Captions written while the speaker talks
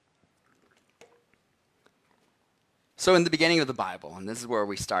So in the beginning of the Bible, and this is where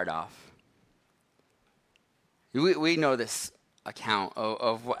we start off, we know this account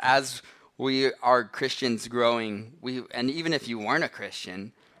of as we are Christians growing, and even if you weren't a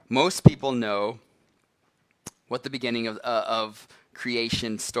Christian, most people know what the beginning of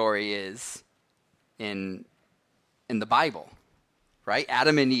creation story is in the Bible, right?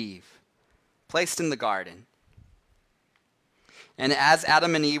 Adam and Eve, placed in the garden. And as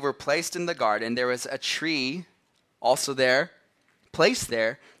Adam and Eve were placed in the garden, there was a tree also there, placed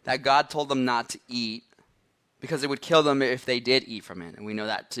there, that God told them not to eat because it would kill them if they did eat from it. And we know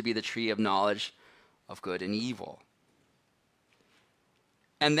that to be the tree of knowledge of good and evil.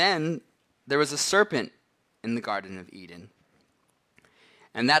 And then there was a serpent in the Garden of Eden.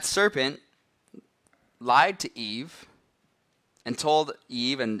 And that serpent lied to Eve and told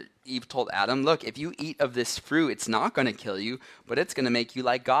Eve, and Eve told Adam, look, if you eat of this fruit, it's not going to kill you, but it's going to make you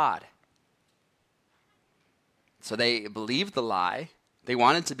like God. So they believed the lie. They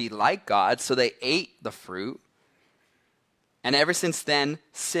wanted to be like God, so they ate the fruit. And ever since then,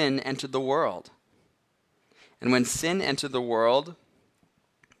 sin entered the world. And when sin entered the world,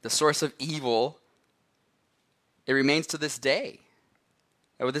 the source of evil, it remains to this day.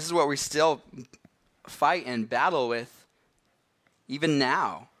 And this is what we still fight and battle with even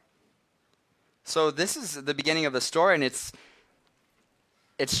now. So this is the beginning of the story, and it's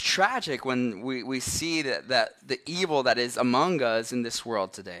tragic when we see that the evil that is among us in this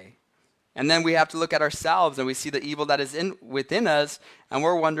world today. And then we have to look at ourselves and we see the evil that is within us, and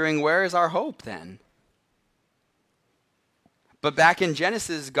we're wondering, where is our hope then? But back in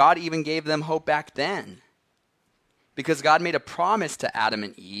Genesis, God even gave them hope back then. Because God made a promise to Adam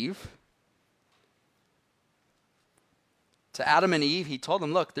and Eve. To Adam and Eve, he told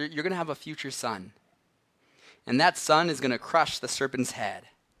them, look, you're going to have a future son. And that son is going to crush the serpent's head.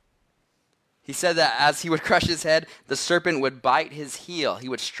 He said that as he would crush his head, the serpent would bite his heel. He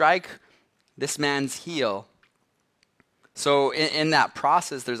would strike this man's heel. So in that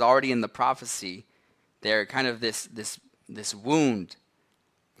process, there's already in the prophecy there kind of this wound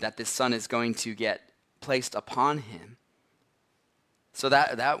that this son is going to get placed upon him. So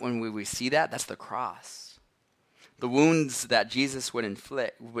that when we see that, that's the cross. The wounds that Jesus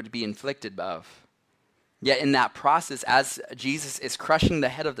would be inflicted of. Yet in that process, as Jesus is crushing the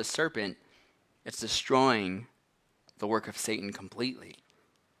head of the serpent, it's destroying the work of Satan completely.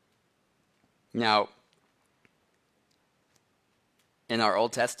 Now, in our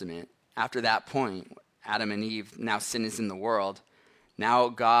Old Testament, after that point, Adam and Eve, now sin is in the world. Now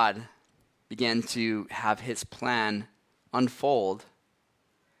God began to have his plan unfold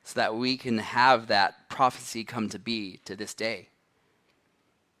so that we can have that prophecy come to be to this day.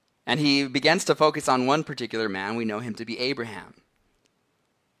 And he begins to focus on one particular man. We know him to be Abraham.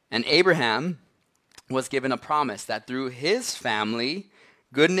 And Abraham was given a promise that through his family,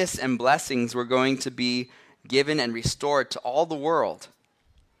 goodness and blessings were going to be given and restored to all the world.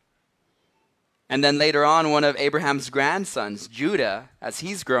 And then later on, one of Abraham's grandsons, Judah, as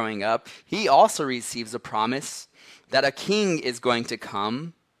he's growing up, he also receives a promise that a king is going to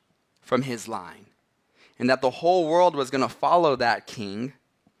come from his line. And that the whole world was going to follow that king.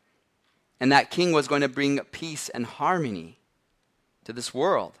 And that king was going to bring peace and harmony to this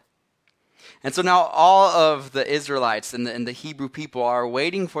world. And so now all of the Israelites and the Hebrew people are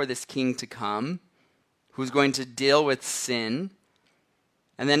waiting for this king to come who's going to deal with sin.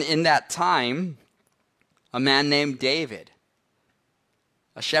 And then in that time, a man named David,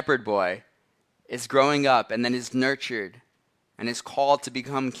 a shepherd boy, is growing up and then is nurtured and is called to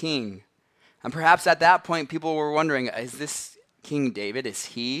become king. And perhaps at that point, people were wondering, is this King David, is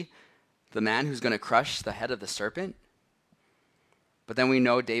he the man who's going to crush the head of the serpent? But then we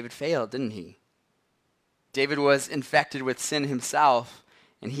know David failed, didn't he? David was infected with sin himself,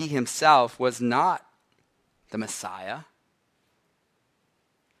 and he himself was not the Messiah.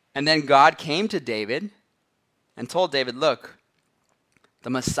 And then God came to David and told David, look, the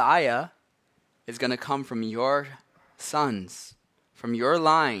Messiah is going to come from your sons, from your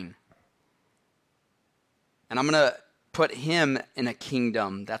line. And I'm going to put him in a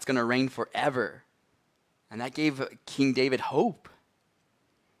kingdom that's going to reign forever. And that gave King David hope.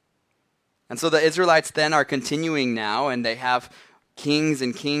 And so the Israelites then are continuing now, and they have kings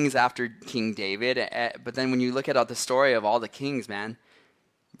and kings after King David. But then when you look at the story of all the kings, man,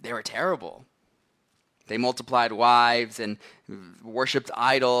 they were terrible. They multiplied wives and worshipped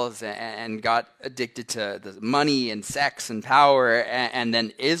idols and got addicted to the money and sex and power. And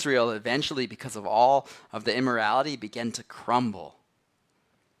then Israel eventually, because of all of the immorality, began to crumble,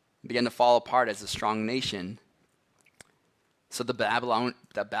 began to fall apart as a strong nation. So the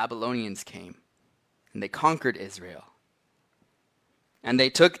Babylonians came, and they conquered Israel. And they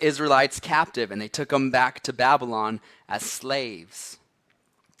took Israelites captive, and they took them back to Babylon as slaves.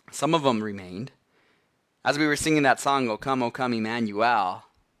 Some of them remained. As we were singing that song, O come, Emmanuel,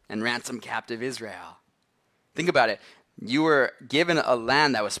 and ransom captive Israel. Think about it. You were given a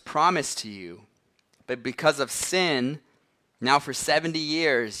land that was promised to you, but because of sin, now for 70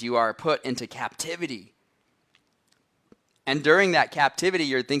 years you are put into captivity. And during that captivity,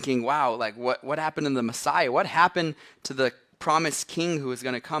 you're thinking, wow, like what happened to the Messiah? What happened to the promised king who was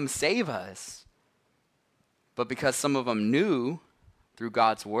going to come save us? But because some of them knew through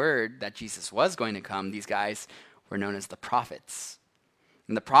God's word that Jesus was going to come, these guys were known as the prophets.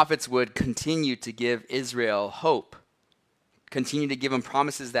 And the prophets would continue to give Israel hope, continue to give them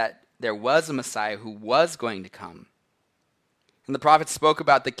promises that there was a Messiah who was going to come. And the prophets spoke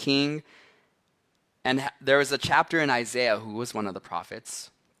about the king. And there was a chapter in Isaiah, who was one of the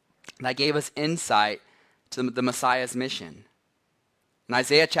prophets, that gave us insight to the Messiah's mission. In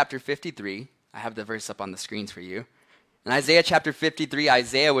Isaiah chapter 53, I have the verse up on the screens for you. In Isaiah chapter 53,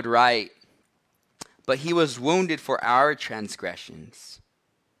 Isaiah would write, "But he was wounded for our transgressions.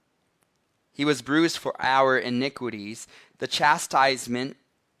 He was bruised for our iniquities. The chastisement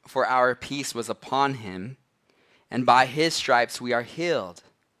for our peace was upon him, and by his stripes we are healed."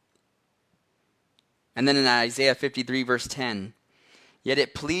 And then in Isaiah 53, verse 10, "Yet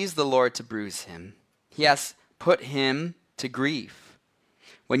it pleased the Lord to bruise him. He has put him to grief.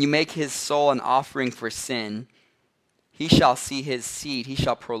 When you make his soul an offering for sin, he shall see his seed, he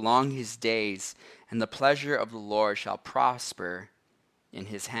shall prolong his days, and the pleasure of the Lord shall prosper in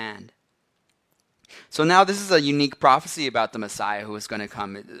his hand." So now this is a unique prophecy about the Messiah who was going to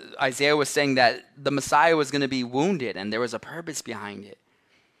come. Isaiah was saying that the Messiah was going to be wounded, and there was a purpose behind it.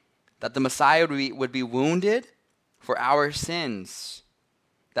 That the Messiah would be wounded for our sins.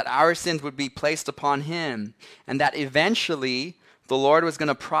 That our sins would be placed upon him. And that eventually the Lord was going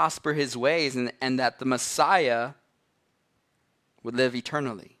to prosper his ways, and that the Messiah would live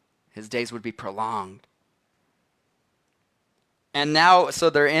eternally. His days would be prolonged. And now, so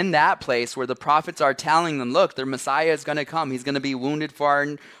they're in that place where the prophets are telling them, look, their Messiah is going to come. He's going to be wounded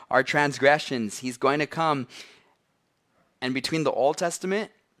for our transgressions. He's going to come. And between the Old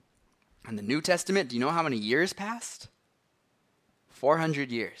Testament and the New Testament, do you know how many years passed? 400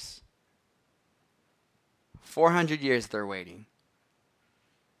 years. 400 years they're waiting.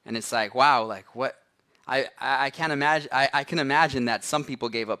 And it's like, wow, like what? I can't imagine. I can imagine that some people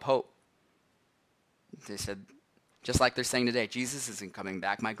gave up hope. They said, just like they're saying today, Jesus isn't coming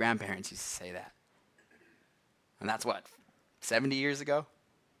back. My grandparents used to say that. And that's what, 70 years ago?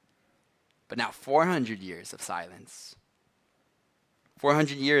 But now 400 years of silence.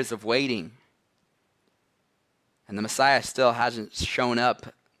 400 years of waiting. And the Messiah still hasn't shown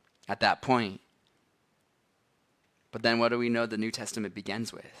up at that point. But then what do we know the New Testament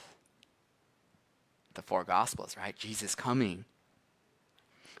begins with? The four Gospels, right? Jesus coming.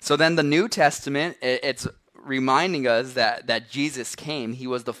 So then the New Testament, it's reminding us that Jesus came. He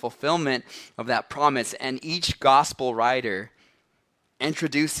was the fulfillment of that promise. And each gospel writer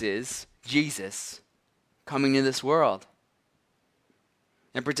introduces Jesus coming to this world.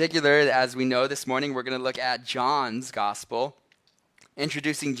 In particular, as we know this morning, we're going to look at John's gospel,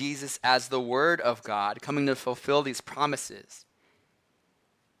 introducing Jesus as the Word of God, coming to fulfill these promises.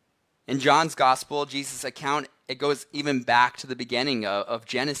 In John's gospel, Jesus' account, it goes even back to the beginning of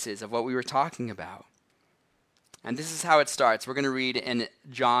Genesis, of what we were talking about. And this is how it starts. We're going to read in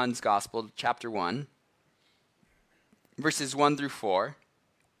John's Gospel, chapter 1, verses 1 through 4.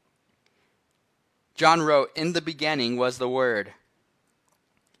 John wrote, "In the beginning was the Word,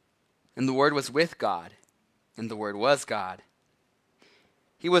 and the Word was with God, and the Word was God.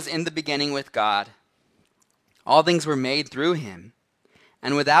 He was in the beginning with God. All things were made through him,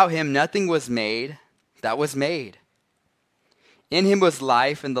 and without him nothing was made that was made. In him was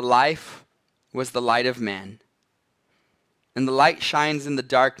life, and the life was the light of men. And the light shines in the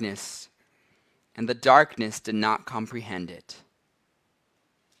darkness, and the darkness did not comprehend it."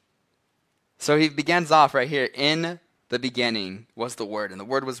 So he begins off right here. In the beginning was the Word, and the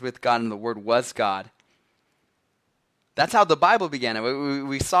Word was with God, and the Word was God. That's how the Bible began.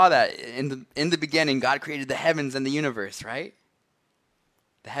 We saw that in the beginning, God created the heavens and the universe, right?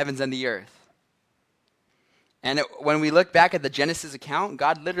 The heavens and the earth. And when we look back at the Genesis account,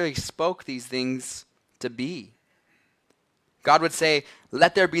 God literally spoke these things to be. God would say,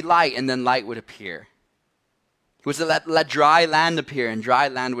 "Let there be light," and then light would appear. He would say, let dry land appear, and dry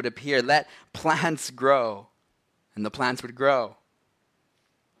land would appear. Let plants grow, and the plants would grow.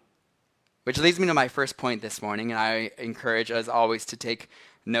 Which leads me to my first point this morning, and I encourage, as always, to take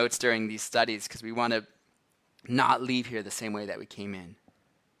notes during these studies, because we want to not leave here the same way that we came in.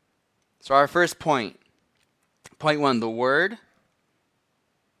 So our first point, point one, the Word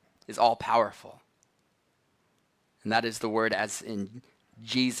is all powerful. And that is the Word as in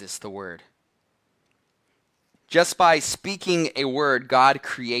Jesus, the Word. Just by speaking a word, God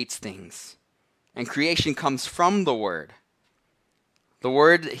creates things. And creation comes from the Word. The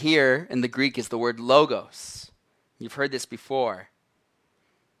word here in the Greek is the word logos. You've heard this before.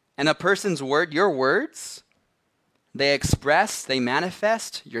 And a person's word, your words, they express, they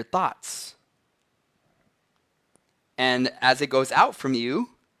manifest your thoughts. And as it goes out from you,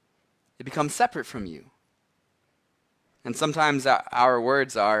 it becomes separate from you. And sometimes our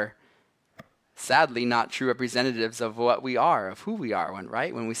words are, sadly, not true representatives of what we are, of who we are,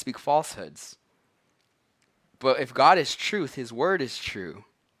 right? When we speak falsehoods. But if God is truth, his word is true.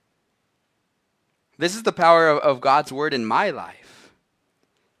 This is the power of God's word in my life.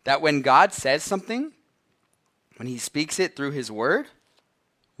 That when God says something, when he speaks it through his word,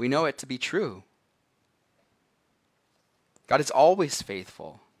 we know it to be true. God is always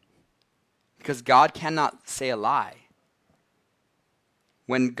faithful because God cannot say a lie.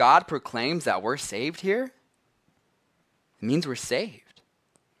 When God proclaims that we're saved here, it means we're saved.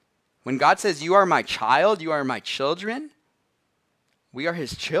 When God says, you are my child, you are my children, we are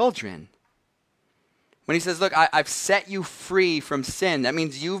his children. When he says, look, I've set you free from sin, that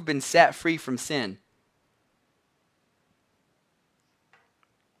means you've been set free from sin.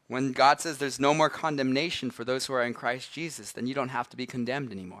 When God says there's no more condemnation for those who are in Christ Jesus, then you don't have to be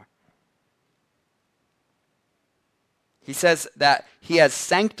condemned anymore. He says that he has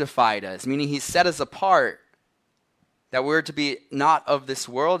sanctified us, meaning he's set us apart, that we're to be not of this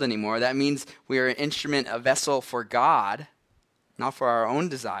world anymore. That means we are an instrument, a vessel for God, not for our own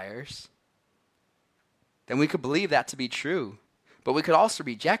desires. Then we could believe that to be true. But we could also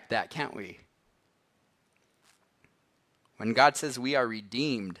reject that, can't we? When God says we are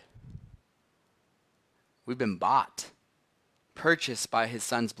redeemed, we've been bought, purchased by his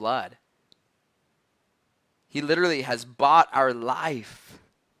son's blood. He literally has bought our life.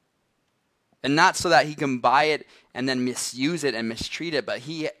 And not so that he can buy it and then misuse it and mistreat it, but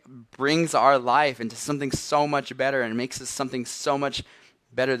he brings our life into something so much better and makes us something so much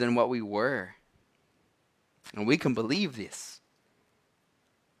better than what we were. And we can believe this.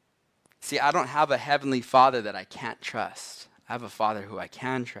 See, I don't have a heavenly Father that I can't trust. I have a Father who I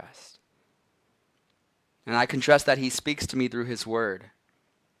can trust. And I can trust that he speaks to me through his word.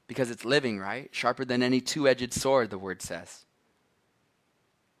 Because it's living, right? Sharper than any two-edged sword, the word says.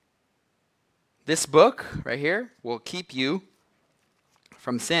 This book right here will keep you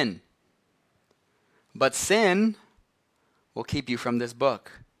from sin. But sin will keep you from this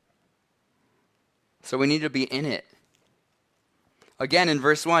book. So we need to be in it. Again, in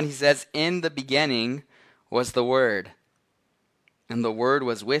verse 1, he says, in the beginning was the Word, and the Word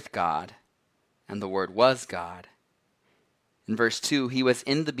was with God, and the Word was God. In verse 2, he was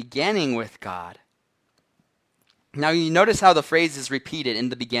in the beginning with God. Now you notice how the phrase is repeated, in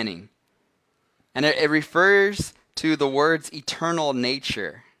the beginning. And it refers to the word's eternal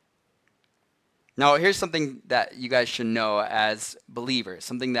nature. Now, here's something that you guys should know as believers,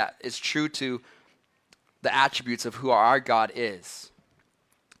 something that is true to the attributes of who our God is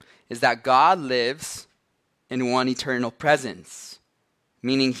that God lives in one eternal presence,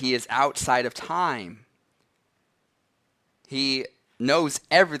 meaning he is outside of time. He knows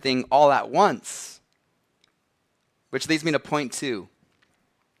everything all at once, which leads me to point 2.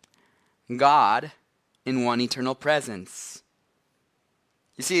 God in one eternal presence.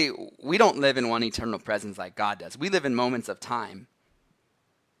 You see, we don't live in one eternal presence like God does. We live in moments of time,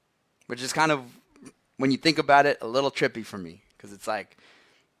 which is kind of, when you think about it, a little trippy for me, because it's like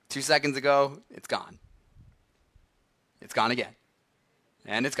 2 seconds ago, it's gone. It's gone again.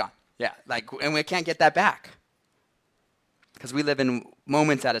 And it's gone. Yeah, and we can't get that back, because we live in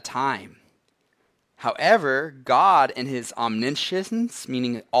moments at a time. However, God in his omniscience,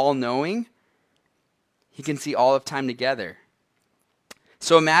 meaning all-knowing, he can see all of time together.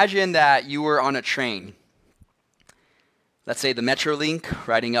 So imagine that you were on a train. Let's say the Metrolink,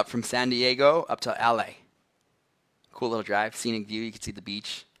 riding up from San Diego up to LA. Cool little drive, scenic view, you can see the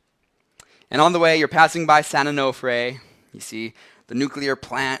beach. And on the way, you're passing by San Onofre. You see the nuclear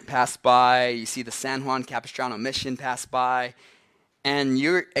plant pass by. You see the San Juan Capistrano mission pass by. And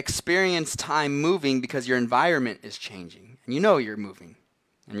you experience time moving because your environment is changing. And you know you're moving.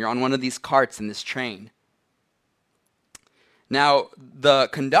 And you're on one of these carts in this train. Now, the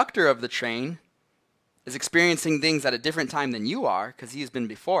conductor of the train is experiencing things at a different time than you are, because he's been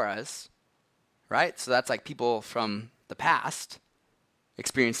before us, right? So that's like people from the past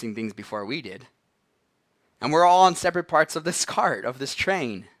experiencing things before we did. And we're all on separate parts of this cart, of this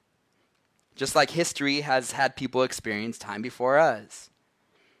train. Just like history has had people experience time before us.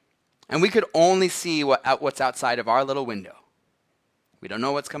 And we could only see what's outside of our little window. We don't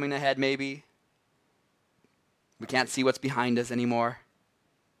know what's coming ahead, maybe. We can't see what's behind us anymore.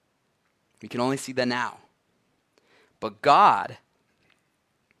 We can only see the now. But God,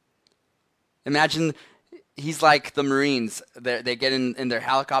 imagine he's like the Marines. They get in their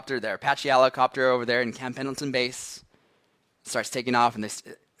helicopter, their Apache helicopter over there in Camp Pendleton Base. It starts taking off, and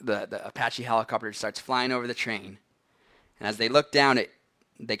the Apache helicopter starts flying over the train. And as they look down,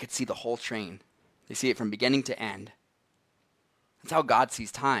 they could see the whole train. They see it from beginning to end. That's how God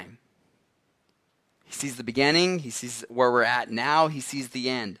sees time. He sees the beginning. He sees where we're at now. He sees the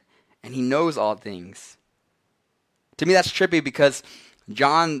end. And he knows all things. To me, that's trippy because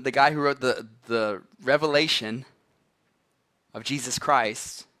John, the guy who wrote the revelation of Jesus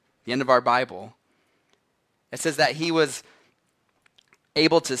Christ, the end of our Bible, it says that he was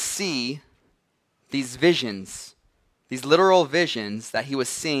able to see these visions, these literal visions that he was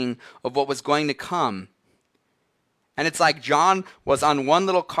seeing of what was going to come. And it's like John was on one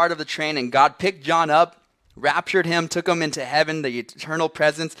little cart of the train, and God picked John up, raptured him, took him into heaven, the eternal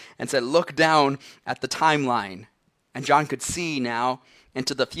presence, and said, look down at the timeline. And John could see now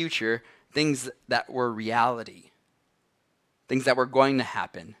into the future things that were reality, things that were going to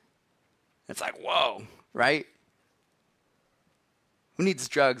happen. It's like, whoa, right? Who needs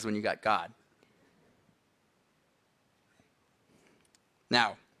drugs when you got God?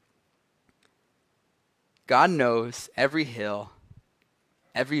 Now, God knows every hill,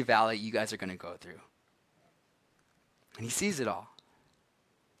 every valley you guys are going to go through. And he sees it all.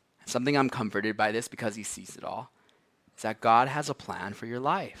 Something I'm comforted by this because he sees it all is that God has a plan for your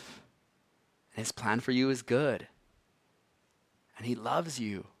life. And his plan for you is good. And he loves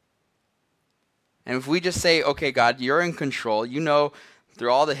you. And if we just say, okay, God, you're in control. You know,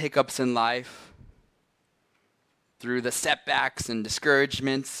 through all the hiccups in life, through the setbacks and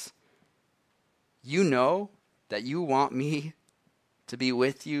discouragements, you know that you want me to be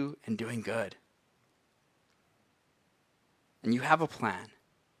with you and doing good. And you have a plan.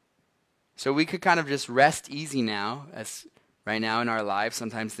 So we could kind of just rest easy now, as right now in our lives,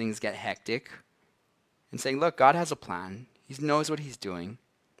 sometimes things get hectic, and saying, look, God has a plan. He knows what he's doing.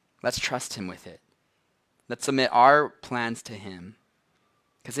 Let's trust him with it. Let's submit our plans to him,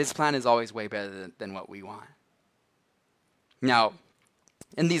 because his plan is always way better than what we want. Now,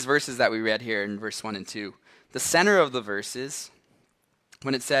 in these verses that we read here in verse 1 and 2, the center of the verses,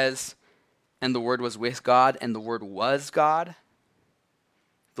 when it says, and the Word was with God, and the Word was God,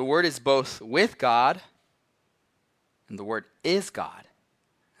 the Word is both with God, and the Word is God.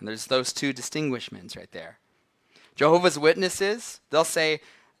 And there's those two distinguishments right there. Jehovah's Witnesses, they'll say,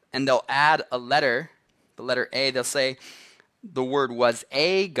 and they'll add a letter, the letter A, they'll say, the Word was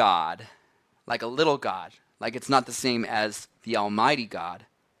a God, like a little God, like it's not the same as the Almighty God,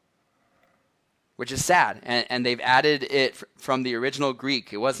 which is sad. And they've added it from the original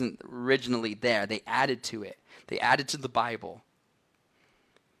Greek. It wasn't originally there. They added to it. They added to the Bible.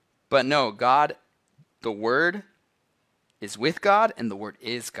 But no, God, the Word is with God, and the Word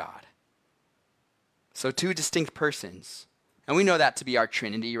is God. So two distinct persons. And we know that to be our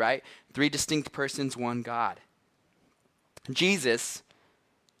Trinity, right? Three distinct persons, one God. Jesus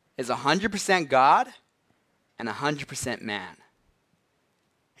is 100% God and 100% man.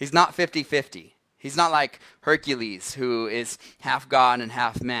 He's not 50-50. He's not like Hercules, who is half God and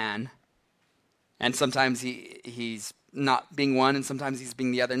half man. And sometimes he's not being one and sometimes he's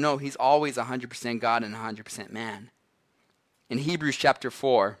being the other. No, he's always 100% God and 100% man. In Hebrews chapter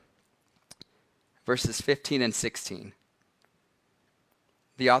 4, verses 15 and 16,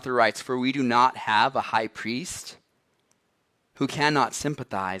 the author writes, for we do not have a high priest who cannot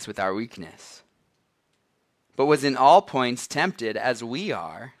sympathize with our weakness, but was in all points tempted as we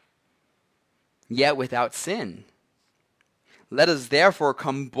are, yet without sin. Let us therefore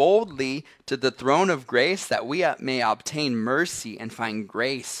come boldly to the throne of grace, that we may obtain mercy and find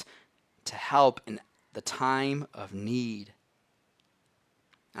grace to help in the time of need.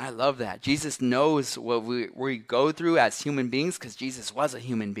 I love that. Jesus knows what we go through as human beings, because Jesus was a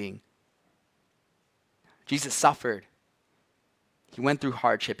human being. Jesus suffered. He went through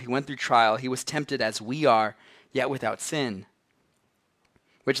hardship. He went through trial. He was tempted as we are, yet without sin.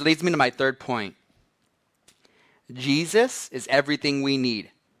 Which leads me to my third point. Jesus is everything we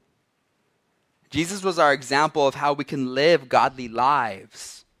need. Jesus was our example of how we can live godly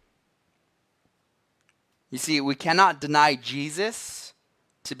lives. You see, we cannot deny Jesus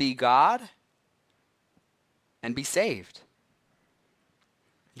to be God and be saved.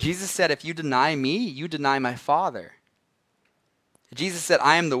 Jesus said, if you deny me, you deny my Father. Jesus said,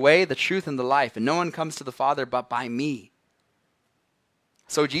 I am the way, the truth, and the life, and no one comes to the Father but by me.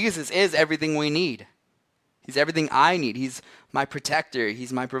 So Jesus is everything we need. He's everything I need. He's my protector.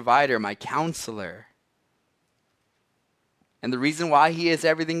 He's my provider, my counselor. And the reason why he is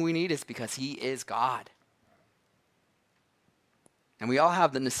everything we need is because he is God. And we all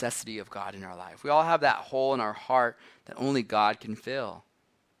have the necessity of God in our life. We all have that hole in our heart that only God can fill.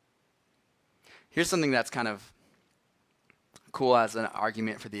 Here's something that's kind of cool as an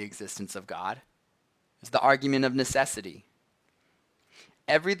argument for the existence of God. It's the argument of necessity.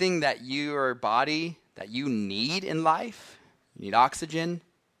 Everything that your body, that you need in life, you need oxygen,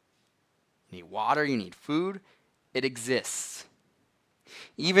 you need water, you need food, it exists.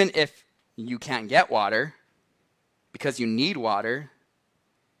 Even if you can't get water, because you need water,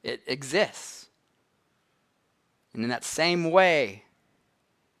 it exists. And in that same way,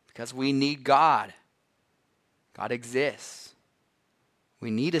 because we need God, God exists. We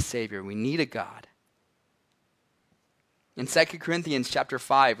need a Savior. We need a God. In 2 Corinthians chapter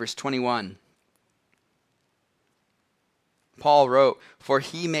 5, verse 21, Paul wrote, for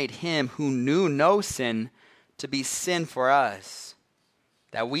he made him who knew no sin to be sin for us,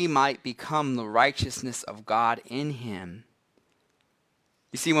 that we might become the righteousness of God in him.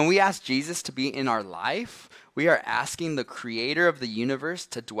 You see, when we ask Jesus to be in our life, we are asking the creator of the universe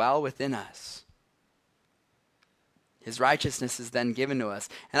to dwell within us. His righteousness is then given to us.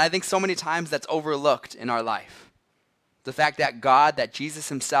 And I think so many times that's overlooked in our life. The fact that God, that Jesus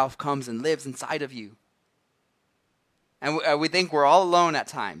himself comes and lives inside of you. And we think we're all alone at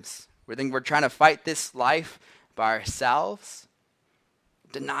times. We think we're trying to fight this life by ourselves,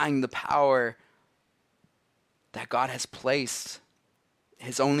 denying the power that God has placed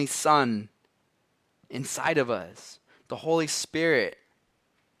his only Son inside of us. The Holy Spirit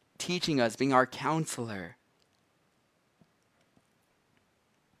teaching us, being our counselor.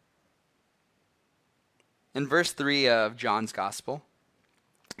 In verse 3 of John's Gospel,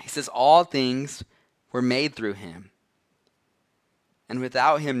 he says, all things were made through him. And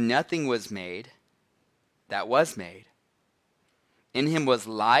without him nothing was made that was made. In him was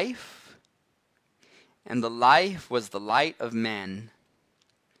life, and the life was the light of men.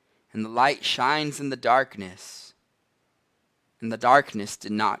 And the light shines in the darkness, and the darkness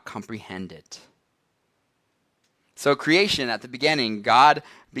did not comprehend it. So creation, at the beginning, God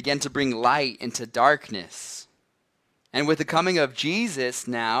began to bring light into darkness. And with the coming of Jesus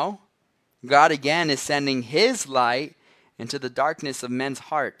now, God again is sending his light into the darkness of men's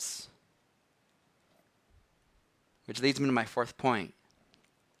hearts. Which leads me to my fourth point.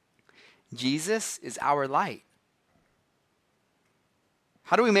 Jesus is our light.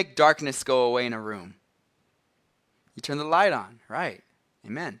 How do we make darkness go away in a room? You turn the light on, right?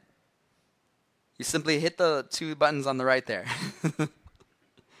 Amen. You simply hit the two buttons on the right there.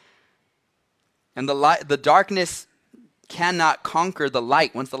 And the darkness cannot conquer the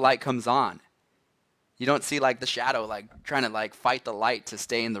light once the light comes on. You don't see like the shadow like trying to like fight the light to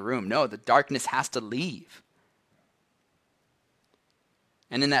stay in the room. No, the darkness has to leave.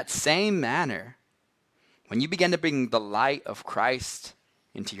 And in that same manner, when you begin to bring the light of Christ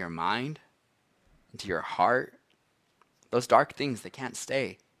into your mind, into your heart, those dark things, they can't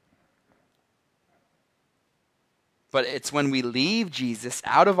stay. But it's when we leave Jesus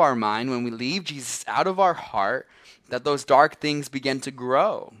out of our mind, when we leave Jesus out of our heart, that those dark things begin to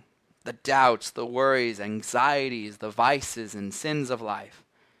grow. The doubts, the worries, anxieties, the vices and sins of life.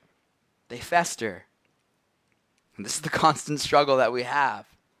 They fester. And this is the constant struggle that we have.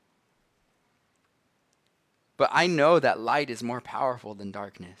 But I know that light is more powerful than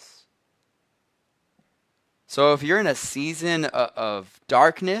darkness. So if you're in a season of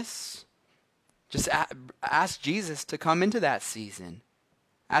darkness, just ask Jesus to come into that season.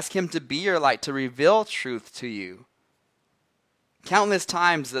 Ask him to be your light, to reveal truth to you. Countless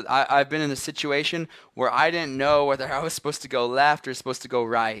times that I've been in a situation where I didn't know whether I was supposed to go left or supposed to go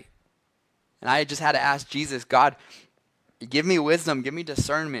right. And I just had to ask Jesus, God, give me wisdom, give me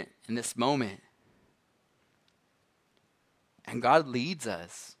discernment in this moment. And God leads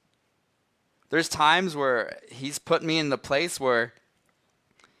us. There's times where he's put me in the place where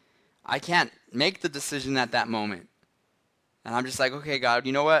I can't make the decision at that moment. And I'm just like, okay, God,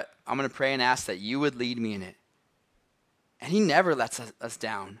 you know what? I'm going to pray and ask that you would lead me in it. And he never lets us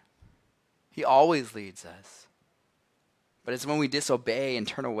down. He always leads us. But it's when we disobey and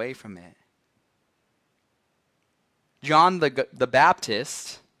turn away from it. John the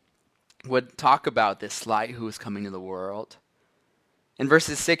Baptist would talk about this light who was coming to the world. In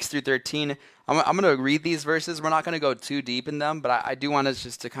verses 6 through 13, I'm going to read these verses. We're not going to go too deep in them, but I do want us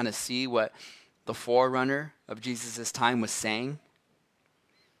just to kind of see what the forerunner of Jesus' time was saying.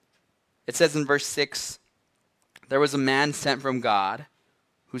 It says in verse 6, there was a man sent from God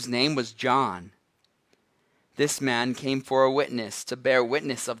whose name was John. This man came for a witness, to bear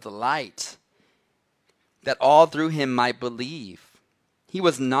witness of the light, that all through him might believe. He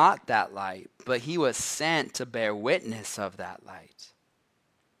was not that light, but he was sent to bear witness of that light.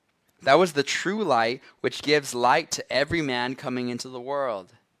 That was the true light, which gives light to every man coming into the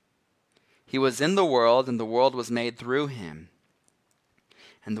world. He was in the world, and the world was made through him,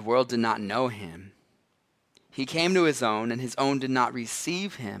 and the world did not know him. He came to his own, and his own did not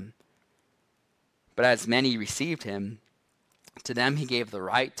receive him. But as many received him, to them he gave the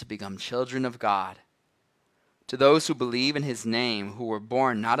right to become children of God, to those who believe in his name, who were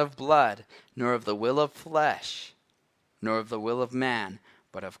born not of blood, nor of the will of flesh, nor of the will of man,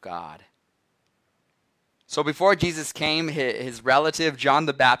 but of God. So before Jesus came, his relative John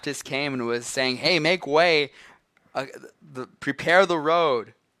the Baptist came and was saying, hey, make way, prepare the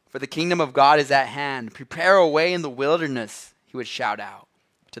road, for the kingdom of God is at hand. Prepare a way in the wilderness, he would shout out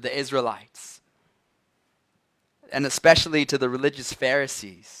to the Israelites, and especially to the religious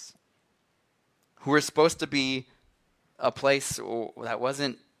Pharisees, who were supposed to be a place that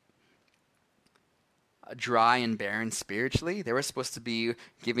wasn't dry and barren spiritually. They were supposed to be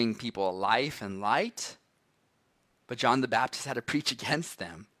giving people life and light. But John the Baptist had to preach against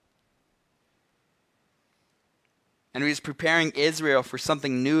them. And he was preparing Israel for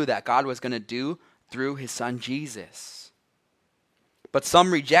something new that God was going to do through his son Jesus. But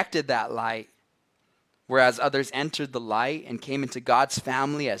some rejected that light, whereas others entered the light and came into God's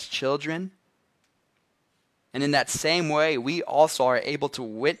family as children. And in that same way, we also are able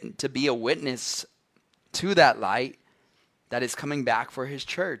to be a witness to that light that is coming back for his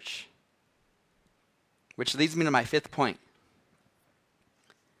church. Which leads me to my fifth point.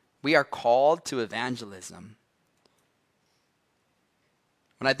 We are called to evangelism.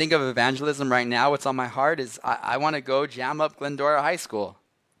 When I think of evangelism right now, what's on my heart is I want to go jam up Glendora High School.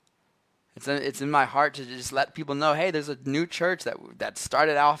 It's in my heart to just let people know, hey, there's a new church that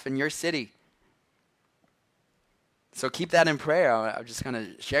started off in your city. So keep that in prayer. I'm just going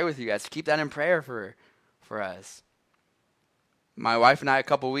to share with you guys. Keep that in prayer for us. My wife and I, a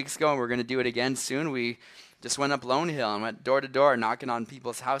couple weeks ago, and we're going to do it again soon, we just went up Lone Hill and went door to door, knocking on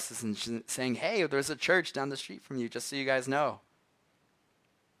people's houses and saying, hey, there's a church down the street from you, just so you guys know.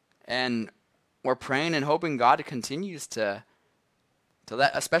 And we're praying and hoping God continues to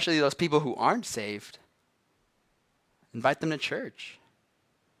let, especially those people who aren't saved, invite them to church.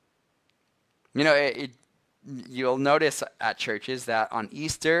 You know, you'll notice at churches that on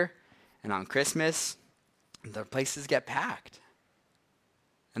Easter and on Christmas, the places get packed.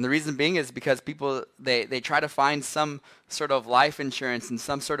 And the reason being is because people, they try to find some sort of life insurance and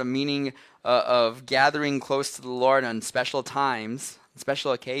some sort of meaning of gathering close to the Lord on special times,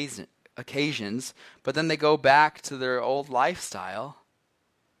 special occasions, but then they go back to their old lifestyle.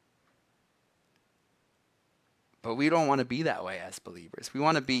 But we don't want to be that way as believers. We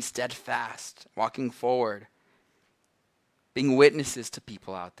want to be steadfast, walking forward, being witnesses to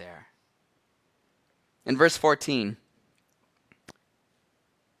people out there. In verse 14,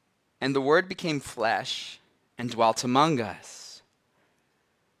 and the Word became flesh and dwelt among us.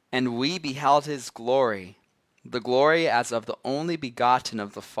 And we beheld his glory, the glory as of the only begotten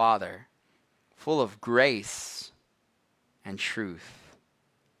of the Father, full of grace and truth.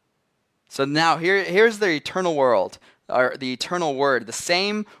 So now here's the eternal world, or the eternal Word, the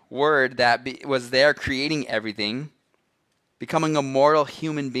same Word that was there creating everything, becoming a mortal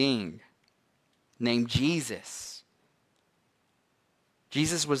human being named Jesus.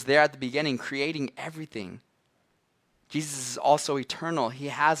 Jesus was there at the beginning, creating everything. Jesus is also eternal. He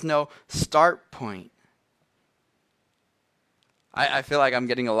has no start point. I feel like I'm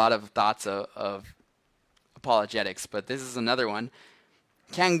getting a lot of thoughts of apologetics, but this is another one.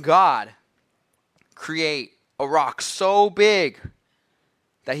 Can God create a rock so big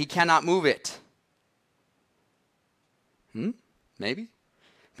that he cannot move it? Maybe.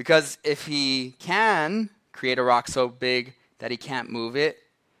 Because if he can create a rock so big that he can't move it,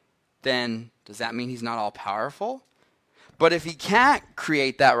 then does that mean he's not all powerful? But if he can't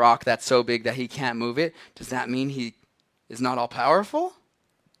create that rock that's so big that he can't move it, does that mean he is not all powerful?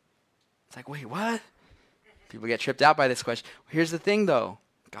 It's like, wait, what? People get tripped out by this question. Here's the thing, though.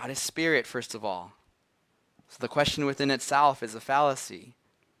 God is spirit, first of all. So the question within itself is a fallacy.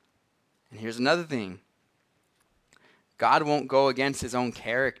 And here's another thing. God won't go against his own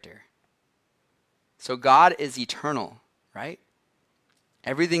character. So God is eternal, right?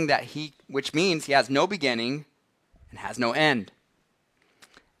 Which means he has no beginning and has no end.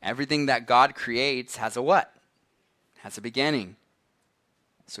 Everything that God creates has a what? Has a beginning.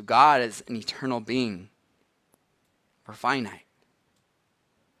 So God is an eternal being. We're finite.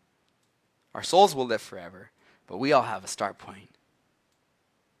 Our souls will live forever, but we all have a start point.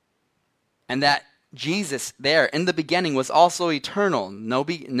 And that Jesus there in the beginning was also eternal. No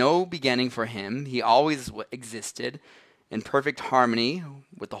beginning for him. He always existed in perfect harmony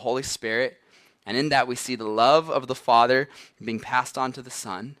with the Holy Spirit. And in that we see the love of the Father being passed on to the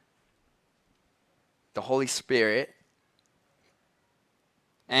Son, the Holy Spirit.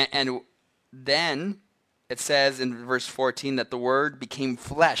 And then it says in verse 14 that the Word became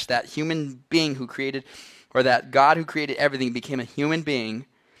flesh, that human being who created, or that God who created everything became a human being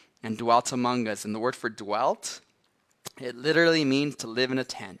and dwelt among us. And the word for dwelt, it literally means to live in a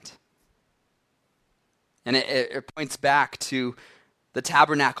tent. And it points back to the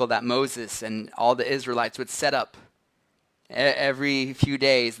tabernacle that Moses and all the Israelites would set up every few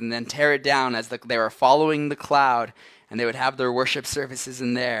days and then tear it down as they were following the cloud, and they would have their worship services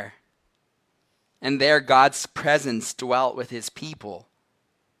in there. And there God's presence dwelt with his people.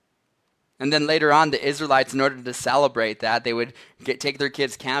 And then later on, the Israelites, in order to celebrate that, they would take their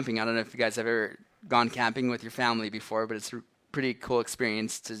kids camping. I don't know if you guys have ever gone camping with your family before, but it's a pretty cool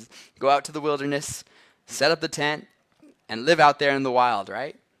experience to go out to the wilderness, set up the tent, and live out there in the wild,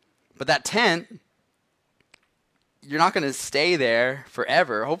 right? But that tent, you're not going to stay there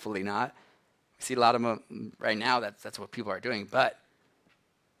forever, hopefully not. We see a lot of them right now, that's what people are doing. But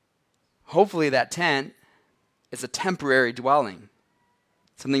hopefully that tent is a temporary dwelling.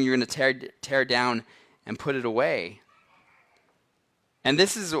 Something you're going to tear down and put it away. And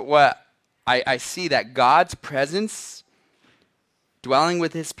this is what I see, that God's presence dwelling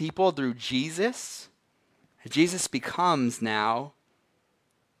with his people through Jesus. Jesus becomes now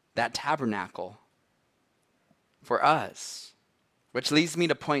that tabernacle for us. Which leads me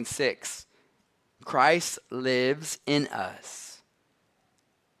to point 6. Christ lives in us.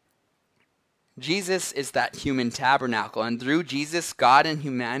 Jesus is that human tabernacle, and through Jesus, God and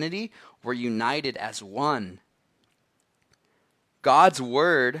humanity were united as one. God's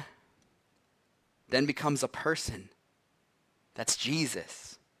word then becomes a person. That's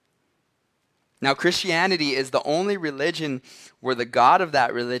Jesus. Now, Christianity is the only religion where the God of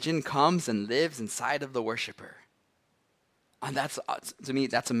that religion comes and lives inside of the worshiper. And that's, to me,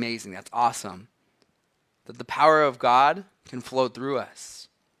 that's amazing. That's awesome. That the power of God can flow through us.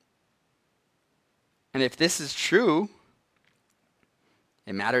 And if this is true,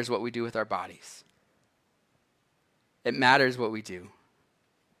 it matters what we do with our bodies. It matters what we do.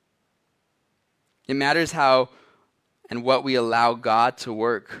 It matters how and what we allow God to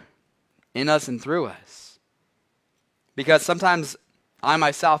work in us and through us. Because sometimes I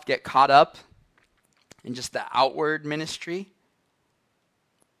myself get caught up in just the outward ministry,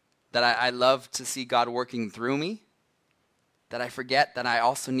 that I love to see God working through me, that I forget that I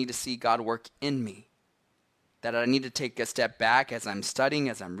also need to see God work in me. That I need to take a step back as I'm studying,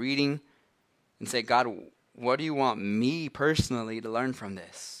 as I'm reading, and say, God, what do you want me personally to learn from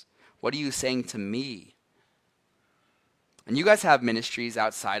this? What are you saying to me? And you guys have ministries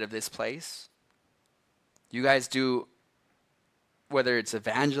outside of this place. You guys do, whether it's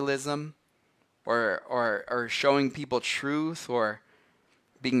evangelism or showing people truth or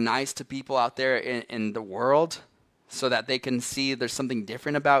being nice to people out there in the world so that they can see there's something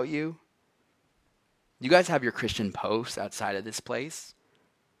different about you. You guys have your Christian posts outside of this place.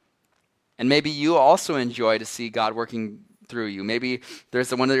 And maybe you also enjoy to see God working through you. Maybe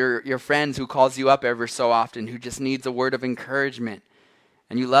there's one of your friends who calls you up ever so often who just needs a word of encouragement.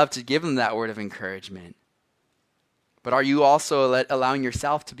 And you love to give them that word of encouragement. But are you also allowing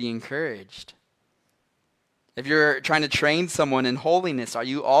yourself to be encouraged? If you're trying to train someone in holiness, are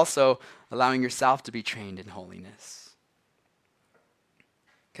you also allowing yourself to be trained in holiness?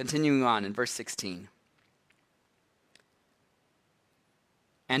 Continuing on in verse 16.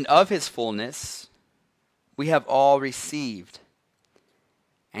 And of his fullness we have all received,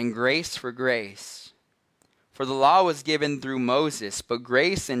 and grace for grace. For the law was given through Moses, but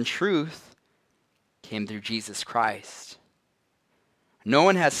grace and truth came through Jesus Christ. No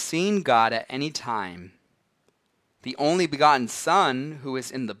one has seen God at any time. The only begotten Son, who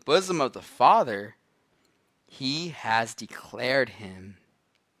is in the bosom of the Father, he has declared him.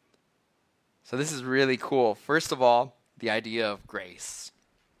 So this is really cool. First of all, the idea of grace.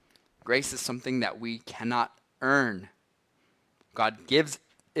 Grace is something that we cannot earn. God gives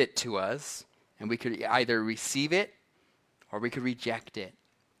it to us, and we could either receive it or we could reject it.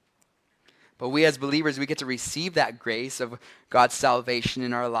 But we as believers, we get to receive that grace of God's salvation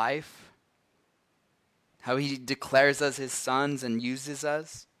in our life. How he declares us his sons and uses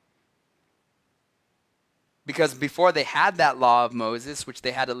us. Because before they had that law of Moses, which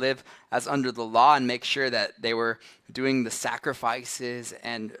they had to live as under the law and make sure that they were doing the sacrifices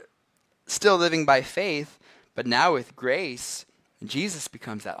and still living by faith, but now with grace, Jesus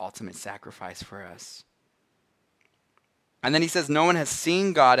becomes that ultimate sacrifice for us. And then he says, no one has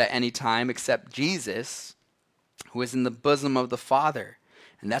seen God at any time except Jesus, who is in the bosom of the Father.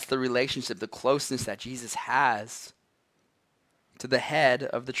 And that's the relationship, the closeness that Jesus has to the head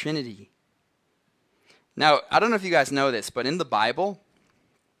of the Trinity. Now, I don't know if you guys know this, but in the Bible,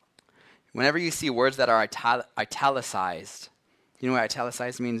 whenever you see words that are italicized, you know what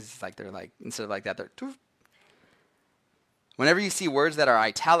italicized means? It's like they're like, instead of like that, they're... Whenever you see words that are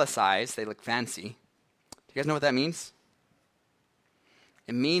italicized, they look fancy. Do you guys know what that means?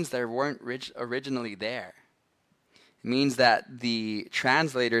 It means they weren't originally there. It means that the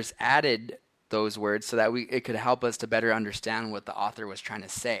translators added those words so that it could help us to better understand what the author was trying to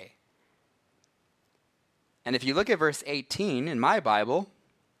say. And if you look at verse 18 in my Bible,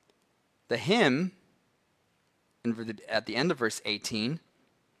 the hymn at the end of verse 18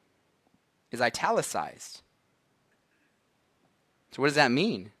 is italicized. So what does that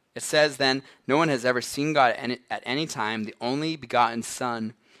mean? It says then, no one has ever seen God at any time, the only begotten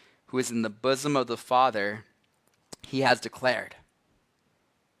Son, who is in the bosom of the Father, he has declared.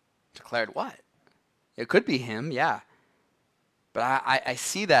 Declared what? It could be him, yeah. But I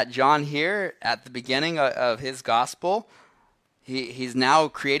see that John here at the beginning of his gospel, he's now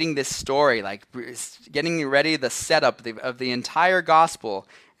creating this story, like getting ready the setup of the entire gospel.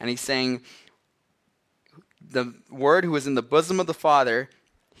 And he's saying, the Word who is in the bosom of the Father,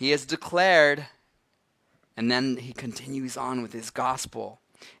 he has declared, and then he continues on with his gospel.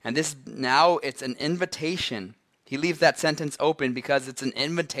 And this now, it's an invitation. He leaves that sentence open because it's an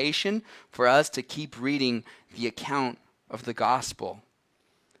invitation for us to keep reading the account of the gospel.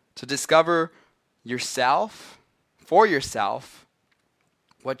 To discover yourself, for yourself,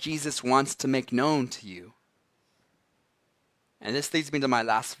 what Jesus wants to make known to you. And this leads me to my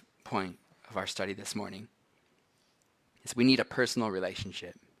last point of our study this morning. Is we need a personal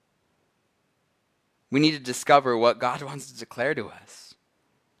relationship. We need to discover what God wants to declare to us.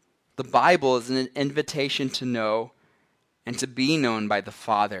 The Bible is an invitation to know and to be known by the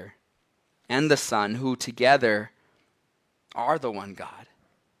Father and the Son, who together are the one God.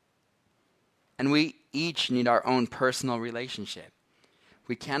 And we each need our own personal relationship.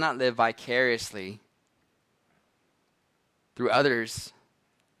 We cannot live vicariously through others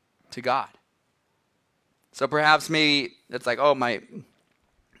to God. So perhaps maybe it's like,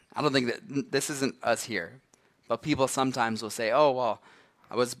 I don't think that this isn't us here. But people sometimes will say, I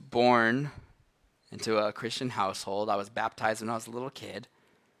was born into a Christian household. I was baptized when I was a little kid.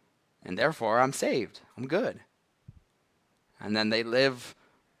 And therefore, I'm saved. I'm good. And then they live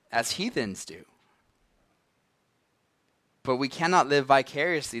as heathens do. But we cannot live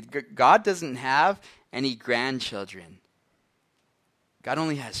vicariously. God doesn't have any grandchildren. God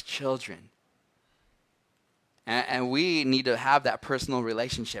only has children. And we need to have that personal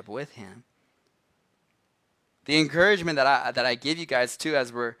relationship with him. The encouragement that I give you guys too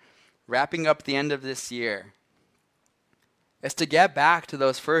as we're wrapping up the end of this year is to get back to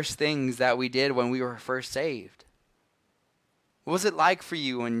those first things that we did when we were first saved. What was it like for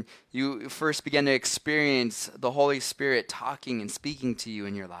you when you first began to experience the Holy Spirit talking and speaking to you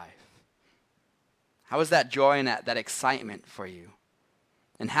in your life? How was that joy and that excitement for you?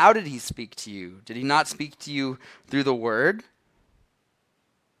 And how did he speak to you? Did he not speak to you through the Word?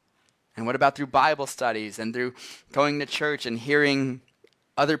 And what about through Bible studies and through going to church and hearing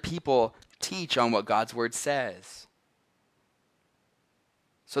other people teach on what God's Word says?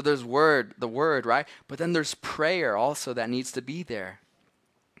 So there's the Word, right? But then there's prayer also that needs to be there.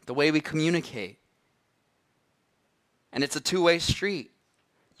 The way we communicate. And it's a two-way street.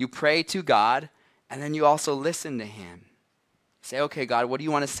 You pray to God, and then you also listen to him. Say, okay, God, what do you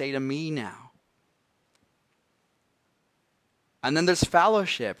want to say to me now? And then there's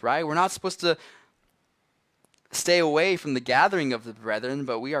fellowship, right? We're not supposed to stay away from the gathering of the brethren,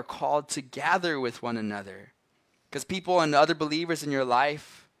 but we are called to gather with one another. Because people and other believers in your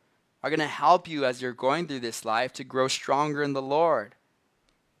life are going to help you as you're going through this life to grow stronger in the Lord.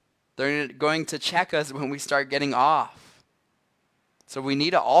 They're going to check us when we start getting off. So we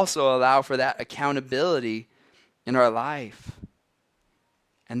need to also allow for that accountability in our life.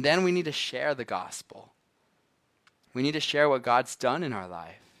 And then we need to share the gospel. We need to share what God's done in our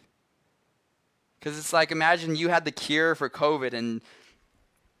life. Because it's like, imagine you had the cure for COVID and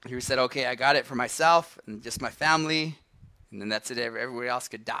He said, okay, I got it for myself and just my family, and then that's it. Everybody else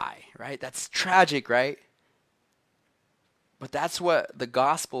could die, right? That's tragic, right? But that's what the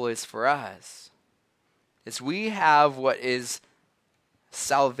gospel is for us. Is we have what is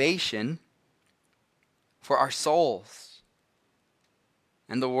salvation for our souls.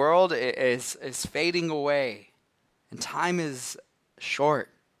 And the world is fading away, and time is short.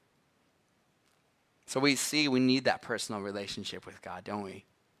 So we need that personal relationship with God, don't we?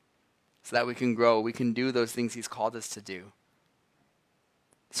 So that we can grow, we can do those things he's called us to do.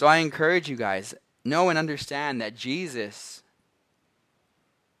 So I encourage you guys, know and understand that Jesus,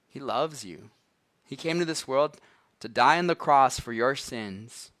 he loves you. He came to this world to die on the cross for your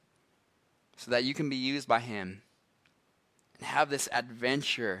sins so that you can be used by him and have this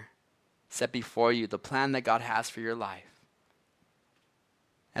adventure set before you, the plan that God has for your life.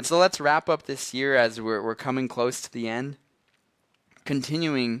 And so let's wrap up this year as we're coming close to the end,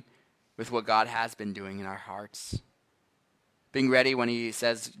 continuing with what God has been doing in our hearts. Being ready when he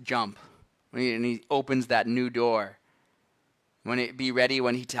says jump, when he opens that new door. Be ready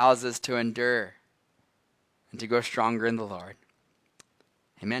when he tells us to endure and to grow stronger in the Lord.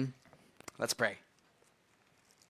 Amen. Let's pray.